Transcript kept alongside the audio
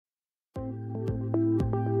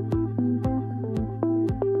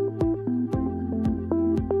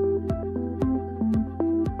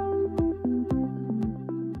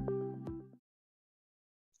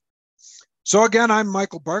So again, I'm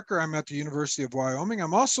Michael Barker. I'm at the University of Wyoming.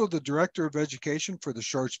 I'm also the Director of Education for the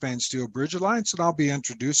Short Span Steel Bridge Alliance, and I'll be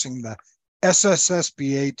introducing the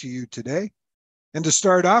SSSBA to you today. And to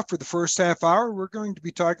start off for the first half hour, we're going to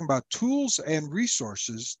be talking about tools and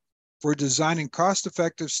resources for designing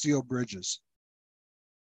cost-effective steel bridges.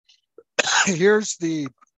 Here's the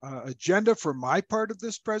agenda for my part of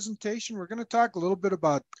this presentation. We're going to talk a little bit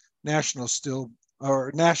about national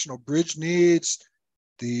bridge needs,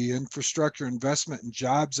 the Infrastructure Investment and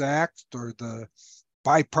Jobs Act, or the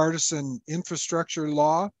bipartisan infrastructure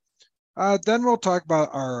law. Then we'll talk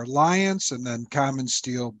about our alliance and then common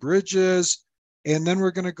steel bridges. And then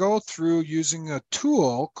we're going to go through using a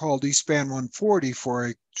tool called eSpan 140 for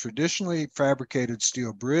a traditionally fabricated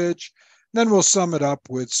steel bridge. Then we'll sum it up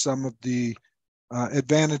with some of the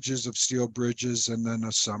advantages of steel bridges and then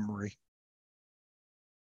a summary.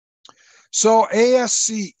 So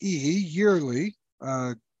ASCE yearly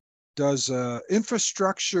does an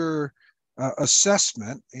infrastructure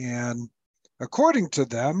assessment, and according to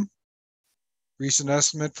them, recent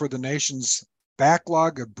estimate for the nation's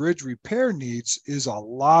backlog of bridge repair needs is a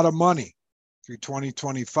lot of money through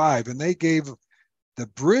 2025, and they gave the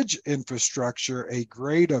bridge infrastructure a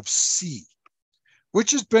grade of C,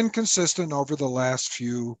 which has been consistent over the last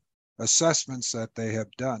few assessments that they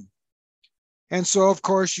have done. And so, of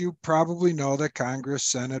course, you probably know that Congress,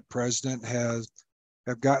 Senate, President have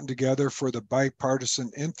gotten together for the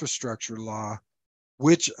bipartisan infrastructure law,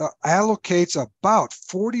 which allocates about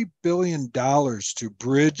 $40 billion to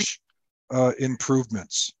bridge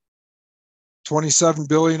improvements. $27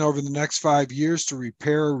 billion over the next 5 years to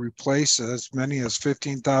repair or replace as many as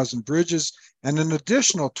 15,000 bridges, and an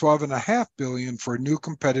additional $12.5 billion for a new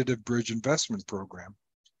competitive bridge investment program.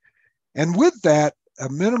 And with that, a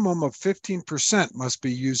minimum of 15% must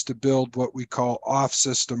be used to build what we call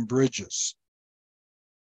off-system bridges.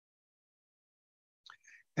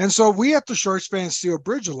 And so we at the Short Span Steel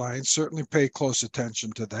Bridge Alliance certainly pay close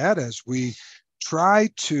attention to that as we try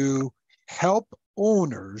to help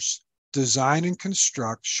owners design and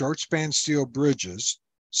construct short span steel bridges,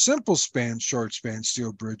 simple span short span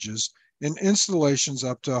steel bridges in installations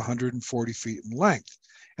up to 140 feet in length.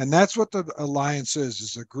 And that's what the Alliance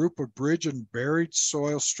is a group of bridge and buried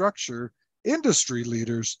soil structure industry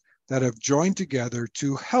leaders that have joined together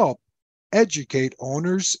to help educate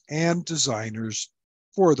owners and designers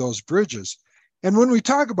for those bridges. And when we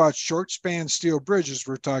talk about short span steel bridges,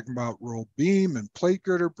 we're talking about rolled beam and plate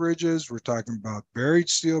girder bridges. We're talking about buried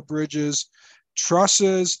steel bridges,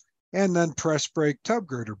 trusses, and then press brake tub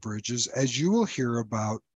girder bridges, as you will hear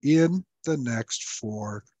about in the next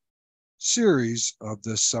 4 series of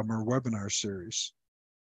this summer webinar series.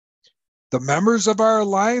 The members of our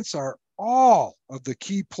alliance are all of the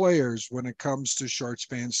key players when it comes to short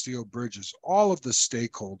span steel bridges, all of the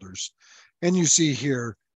stakeholders. And you see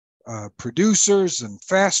here producers and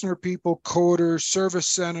fastener people, coders, service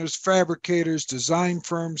centers, fabricators, design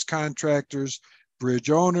firms, contractors, bridge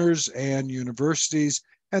owners, and universities,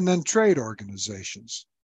 and then trade organizations.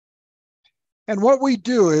 And what we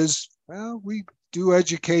do is, well, we do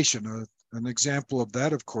education. An example of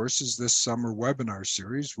that, of course, is this summer webinar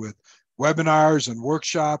series with webinars and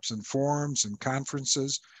workshops and forums and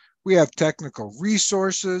conferences. We have technical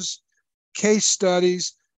resources, case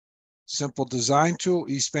studies, simple design tool,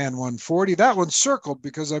 eSpan 140. That one's circled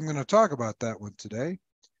because I'm going to talk about that one today.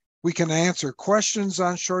 We can answer questions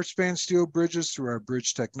on short span steel bridges through our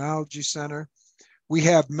Bridge Technology Center. We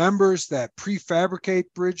have members that prefabricate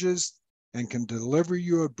bridges and can deliver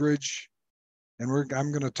you a bridge. And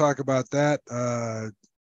I'm going to talk about that a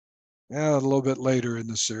little bit later in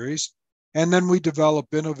the series. And then we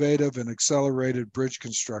develop innovative and accelerated bridge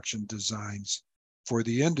construction designs for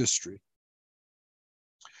the industry.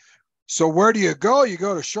 So where do you go? You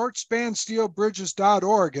go to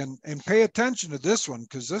shortspansteelbridges.org and pay attention to this one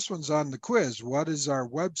because this one's on the quiz. What is our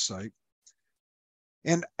website?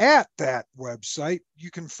 And at that website,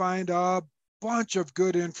 you can find a bunch of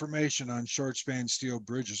good information on short span steel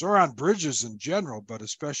bridges or on bridges in general, but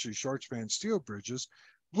especially short span steel bridges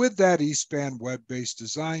with that eSpan web-based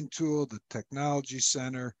design tool, the Technology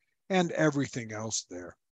Center, and everything else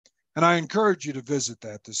there. And I encourage you to visit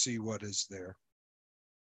that to see what is there.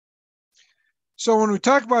 So when we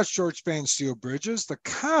talk about short span steel bridges, the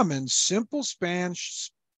common simple span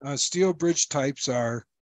steel bridge types are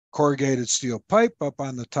corrugated steel pipe up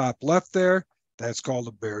on the top left there. That's called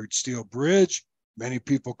a buried steel bridge. Many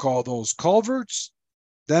people call those culverts.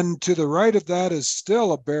 Then to the right of that is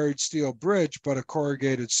still a buried steel bridge, but a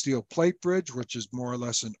corrugated steel plate bridge, which is more or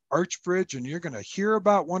less an arch bridge. And you're going to hear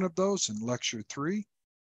about one of those in lecture 3.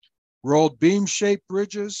 Rolled beam shaped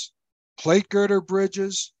bridges, plate girder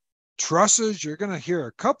bridges, Trusses, you're going to hear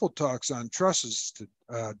a couple talks on trusses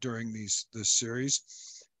during this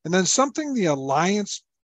series. And then something the Alliance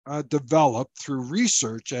developed through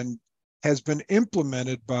research and has been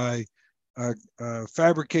implemented by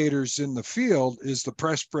fabricators in the field is the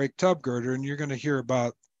press brake tub girder. And you're going to hear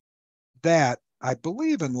about that, I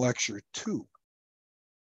believe, in lecture 2.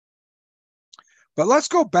 But let's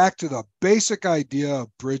go back to the basic idea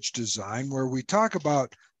of bridge design, where we talk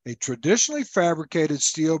about a traditionally fabricated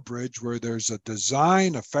steel bridge where there's a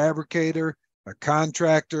design, a fabricator, a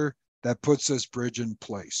contractor that puts this bridge in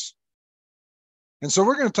place. And so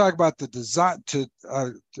we're going to talk about the design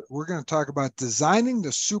we're going to talk about designing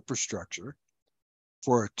the superstructure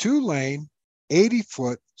for a 2-lane,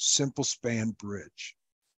 80-foot simple span bridge.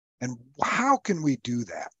 And how can we do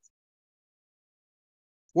that?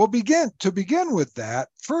 Well, to begin with that,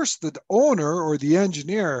 first the owner or the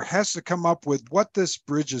engineer has to come up with what this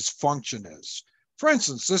bridge's function is. For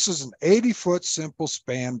instance, this is an 80-foot simple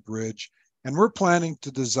span bridge, and we're planning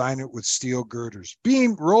to design it with steel girders,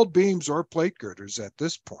 rolled beams or plate girders at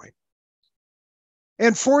this point.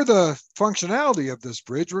 And for the functionality of this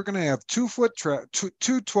bridge, we're going to have two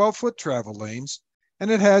 12-foot travel lanes, and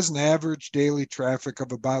it has an average daily traffic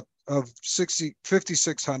of about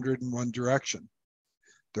 5,600 in one direction.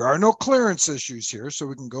 There are no clearance issues here, so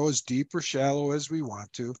we can go as deep or shallow as we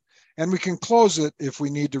want to, and we can close it if we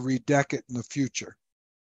need to redeck it in the future.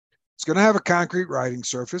 It's going to have a concrete riding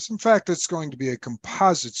surface. In fact, it's going to be a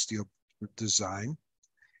composite steel design.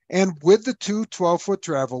 And with the two 12-foot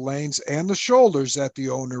travel lanes and the shoulders that the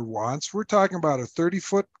owner wants, we're talking about a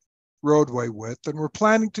 30-foot roadway width, and we're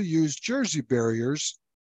planning to use Jersey barriers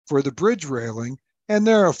for the bridge railing, and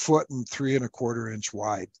they're 1 3¼ inch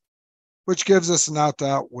wide, which gives us an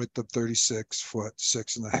out-to-out width of 36 foot,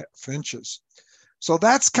 6½ inches. So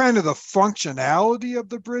that's kind of the functionality of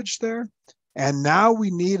the bridge there. And now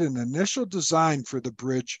we need an initial design for the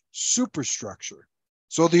bridge superstructure.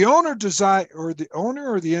 So the owner or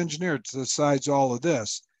the engineer decides all of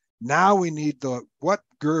this. Now we need what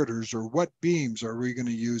girders or what beams are we going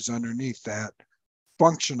to use underneath that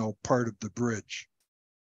functional part of the bridge.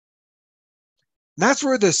 And that's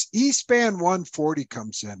where this eSpan 140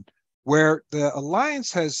 comes in, where the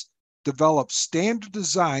Alliance has developed standard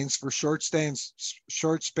designs for short span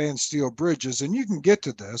steel bridges, and you can get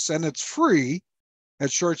to this, and it's free at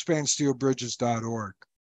shortspansteelbridges.org.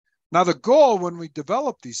 Now, the goal when we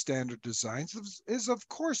develop these standard designs is of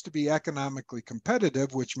course, to be economically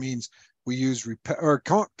competitive, which means we use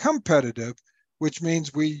competitive, which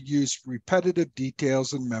means we use repetitive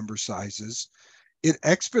details and member sizes. It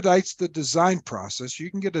expedites the design process. You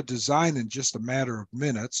can get a design in just a matter of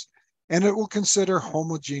minutes, and it will consider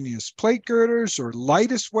homogeneous plate girders or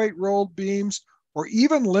lightest weight rolled beams or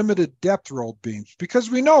even limited depth rolled beams, because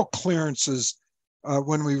we know clearances,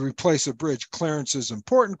 when we replace a bridge, clearance is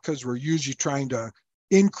important because we're usually trying to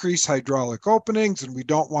increase hydraulic openings and we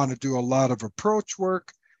don't want to do a lot of approach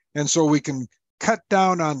work. And so we can cut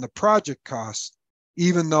down on the project costs,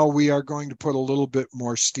 even though we are going to put a little bit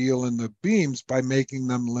more steel in the beams by making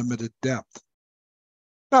them limited depth.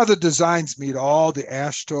 Now, the designs meet all the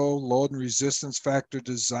AASHTO load and resistance factor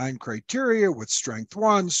design criteria with strength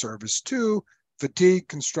 1, service 2, fatigue,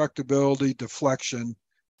 constructability, deflection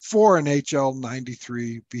for an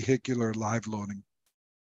HL93 vehicular live loading.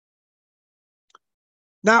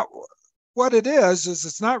 Now, what it is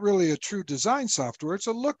it's not really a true design software. It's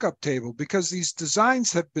a lookup table, because these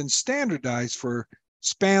designs have been standardized for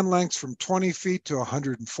span lengths from 20 feet to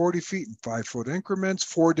 140 feet in 5-foot increments,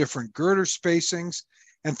 4 different girder spacings.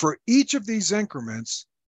 And for each of these increments,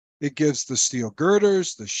 it gives the steel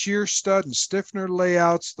girders, the shear stud and stiffener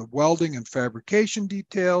layouts, the welding and fabrication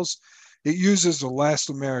details. It uses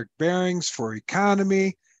elastomeric bearings for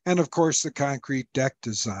economy, and of course, the concrete deck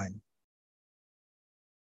design.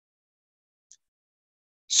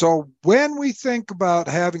 So when we think about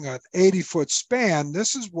having an 80-foot span,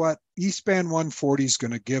 this is what eSpan 140 is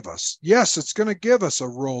going to give us. Yes, it's going to give us a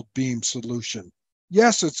rolled beam solution.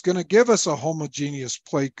 Yes, it's going to give us a homogeneous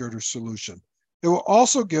plate girder solution. It will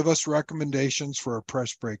also give us recommendations for a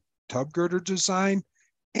press brake tub girder design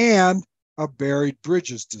and a buried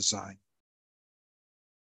bridges design.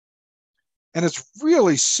 And it's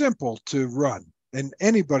really simple to run, and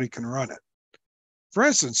anybody can run it. For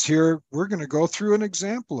instance, here, we're going to go through an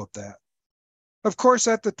example of that. Of course,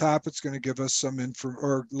 at the top, it's going to give us some info,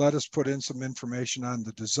 or let us put in some information on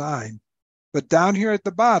the design. But down here at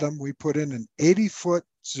the bottom, we put in an 80-foot,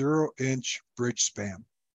 0-inch bridge span.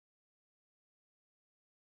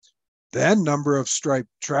 Then number of striped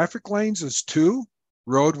traffic lanes is 2.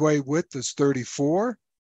 Roadway width is 34.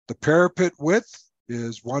 The parapet width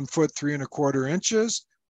is 1 foot, 3¼ inches.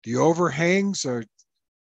 The overhangs are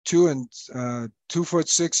 2 foot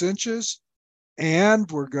 6 inches, and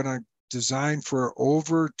we're going to design for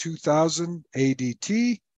over 2,000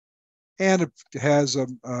 ADT, and it has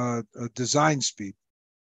a design speed.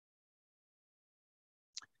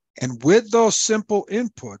 And with those simple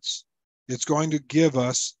inputs, it's going to give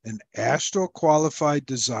us an AASHTO qualified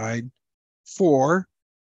design for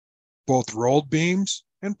both rolled beams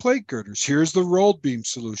and plate girders. Here's the rolled beam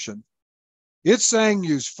solution. It's saying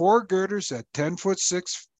use 4 girders at 10 foot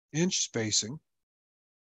 6 inch spacing,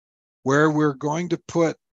 where we're going to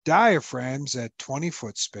put diaphragms at 20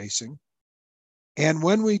 foot spacing. And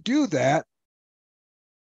when we do that,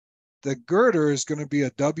 the girder is going to be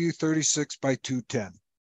a W36 by 210.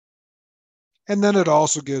 And then it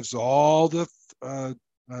also gives all the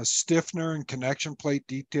stiffener and connection plate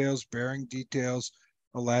details, bearing details,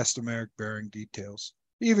 elastomeric bearing details.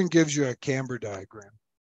 It even gives you a camber diagram.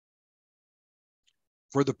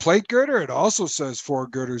 For the plate girder, it also says 4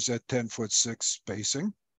 girders at 10 foot 6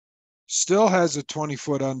 spacing. Still has a 20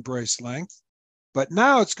 foot unbraced length, but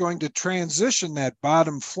now it's going to transition that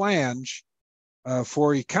bottom flange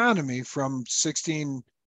for economy from 16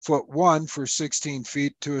 foot 1 for 16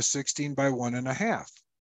 feet to a 16 by 1.5.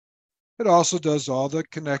 It also does all the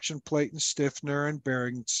connection plate and stiffener and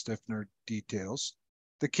bearing stiffener details,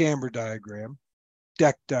 the camber diagram,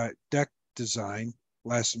 deck design,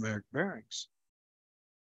 elastomeric bearings.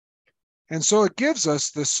 And so it gives us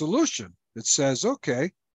the solution. It says,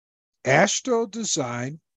 okay, AASHTO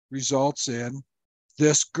design results in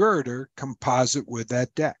this girder composite with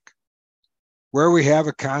that deck, where we have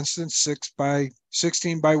a constant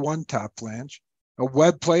 16 by 1 top flange, a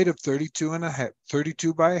web plate of 32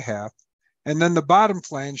 by a half, and then the bottom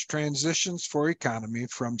flange transitions for economy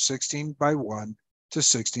from 16 by 1 to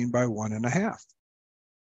 16 by 1.5.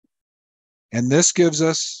 And this gives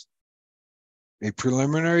us a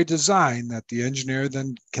preliminary design that the engineer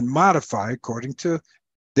then can modify according to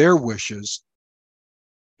their wishes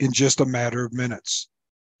in just a matter of minutes.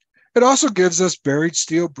 It also gives us buried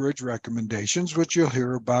steel bridge recommendations, which you'll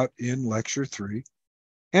hear about in Lecture 3,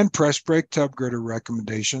 and press brake tub girder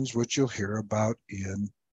recommendations, which you'll hear about in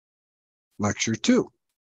Lecture 2.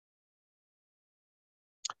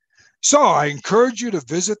 So I encourage you to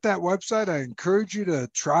visit that website. I encourage you to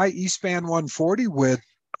try eSpan 140 with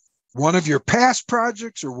one of your past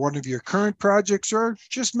projects or one of your current projects, or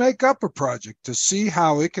just make up a project to see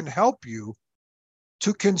how it can help you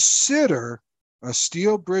to consider a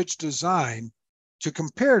steel bridge design to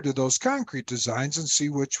compare to those concrete designs and see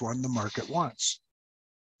which one the market wants.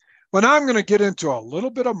 Well, now I'm going to get into a little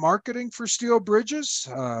bit of marketing for steel bridges,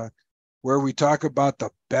 where we talk about the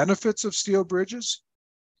benefits of steel bridges.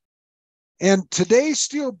 And today's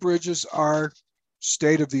steel bridges are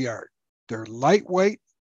state of the art. They're lightweight,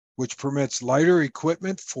 which permits lighter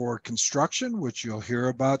equipment for construction, which you'll hear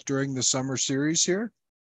about during the summer series here.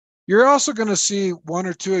 You're also going to see 1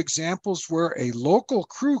 or 2 examples where a local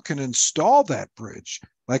crew can install that bridge,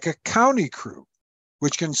 like a county crew,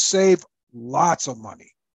 which can save lots of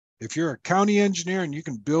money. If you're a county engineer and you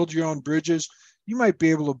can build your own bridges, you might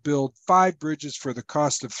be able to build 5 bridges for the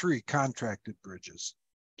cost of 3 contracted bridges.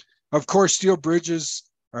 Of course, steel bridges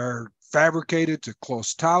are fabricated to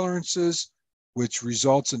close tolerances, which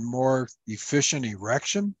results in more efficient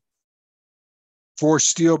erection. For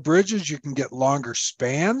steel bridges, you can get longer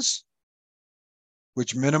spans,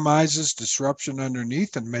 which minimizes disruption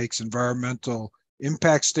underneath and makes environmental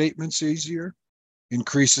impact statements easier,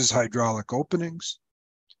 increases hydraulic openings.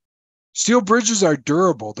 Steel bridges are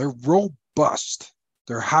durable, they're robust,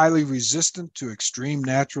 they're highly resistant to extreme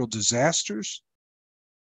natural disasters.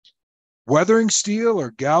 Weathering steel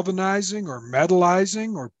or galvanizing or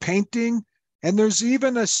metallizing or painting, and there's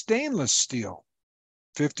even a stainless steel,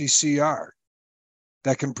 50 CR,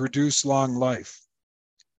 that can produce long life.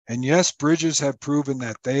 And yes, bridges have proven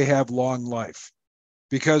that they have long life,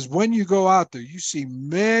 because when you go out there, you see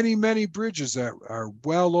many, many bridges that are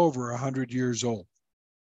well over 100 years old.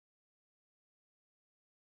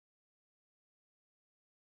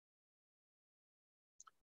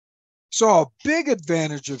 So a big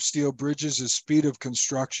advantage of steel bridges is speed of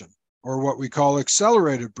construction, or what we call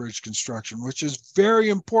accelerated bridge construction, which is very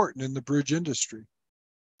important in the bridge industry.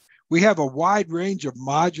 We have a wide range of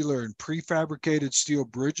modular and prefabricated steel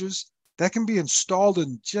bridges that can be installed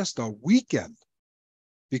in just a weekend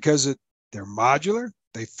because they're modular,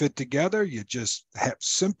 they fit together, you just have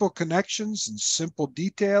simple connections and simple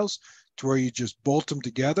details to where you just bolt them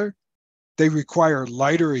together. They require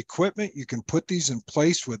lighter equipment. You can put these in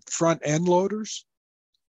place with front end loaders,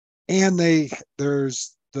 and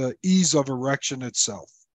there's the ease of erection itself.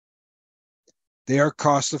 They are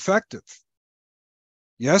cost effective.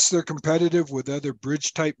 Yes, they're competitive with other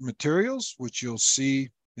bridge type materials, which you'll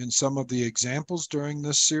see in some of the examples during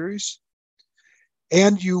this series.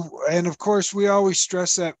 And of course, we always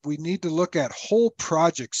stress that we need to look at whole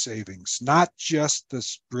project savings, not just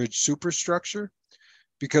this bridge superstructure,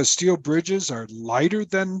 because steel bridges are lighter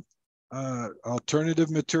than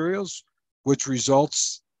alternative materials, which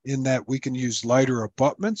results in that we can use lighter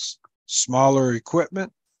abutments, smaller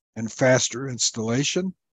equipment, and faster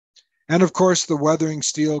installation. And of course, the weathering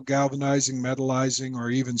steel, galvanizing, metallizing, or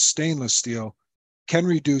even stainless steel can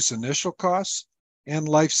reduce initial costs and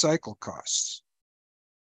life cycle costs.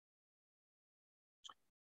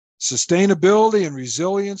 Sustainability and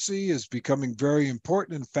resiliency is becoming very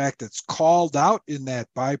important. In fact, it's called out in that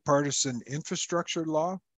bipartisan infrastructure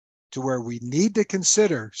law to where we need to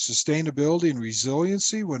consider sustainability and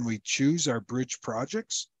resiliency when we choose our bridge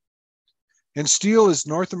projects. And steel is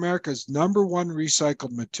North America's #1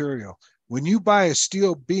 recycled material. When you buy a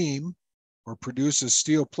steel beam or produce a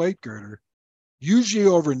steel plate girder, usually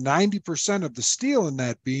over 90% of the steel in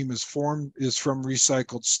that beam is from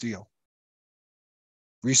recycled steel.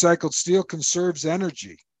 Recycled steel conserves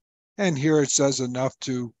energy, and here it says enough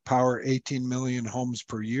to power 18 million homes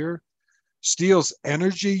per year. Steel's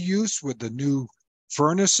energy use with the new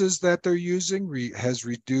furnaces that they're using has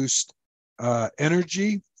reduced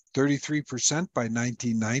energy 33% by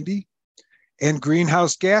 1990, and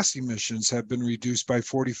greenhouse gas emissions have been reduced by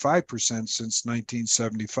 45% since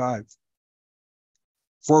 1975.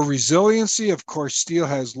 For resiliency, of course, steel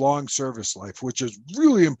has long service life, which is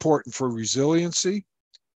really important for resiliency.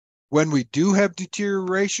 When we do have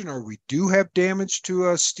deterioration or we do have damage to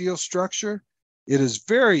a steel structure, it is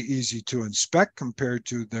very easy to inspect compared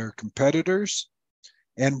to their competitors.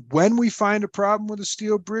 And when we find a problem with a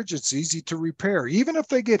steel bridge, it's easy to repair. Even if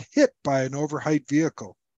they get hit by an overheight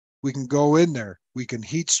vehicle, we can go in there, we can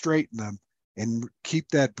heat straighten them and keep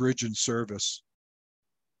that bridge in service.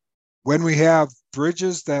 When we have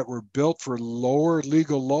bridges that were built for lower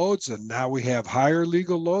legal loads and now we have higher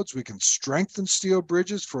legal loads, we can strengthen steel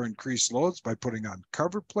bridges for increased loads by putting on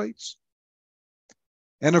cover plates.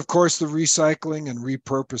 And of course, the recycling and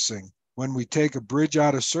repurposing. When we take a bridge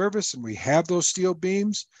out of service and we have those steel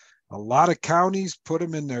beams, a lot of counties put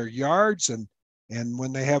them in their yards, and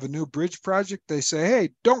when they have a new bridge project, they say, hey,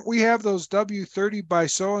 don't we have those W30 by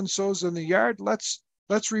so-and-sos in the yard? Let's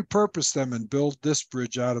repurpose them and build this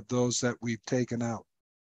bridge out of those that we've taken out.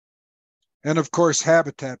 And of course,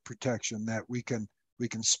 habitat protection, that we can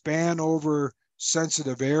span over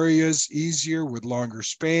sensitive areas easier with longer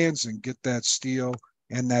spans and get that steel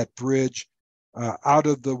and that bridge out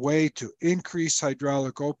of the way to increase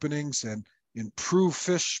hydraulic openings and improve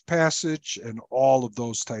fish passage and all of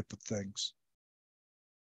those type of things.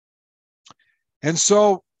 And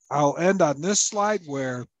so I'll end on this slide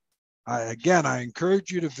where I encourage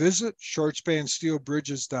you to visit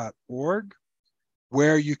shortspansteelbridges.org,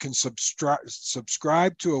 where you can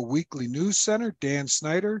subscribe to a weekly news center. Dan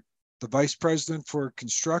Snyder, the Vice President for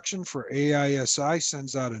Construction for AISI,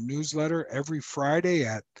 sends out a newsletter every Friday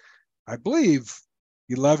at, I believe,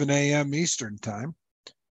 11 a.m. Eastern Time,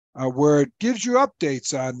 where it gives you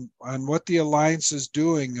updates on what the Alliance is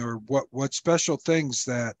doing or what special things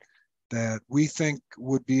that we think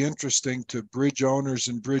would be interesting to bridge owners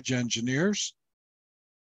and bridge engineers.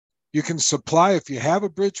 You can supply, if you have a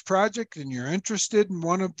bridge project and you're interested in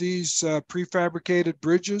one of these prefabricated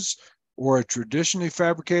bridges or a traditionally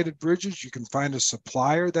fabricated bridges, you can find a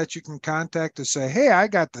supplier that you can contact to say, hey, I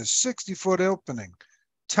got this 60-foot opening.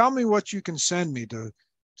 Tell me what you can send me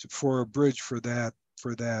for a bridge for that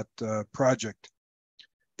project.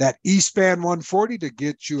 That E-span 140 to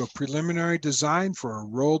get you a preliminary design for a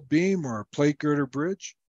rolled beam or a plate girder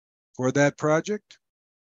bridge for that project.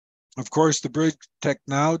 Of course, the Bridge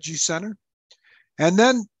Technology Center. And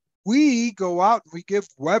then we go out and we give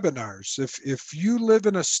webinars. If you live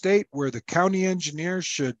in a state where the county engineers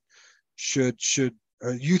should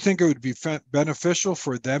you think it would be beneficial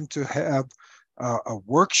for them to have a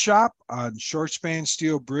workshop on short span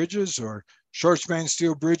steel bridges or short span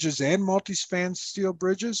steel bridges and multi-span steel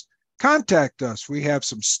bridges, contact us. We have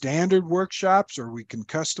some standard workshops, or we can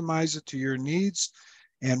customize it to your needs.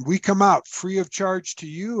 And we come out free of charge to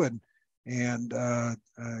you and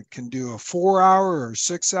can do a 4-hour or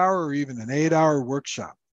 6-hour or even an 8-hour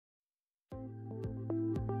workshop.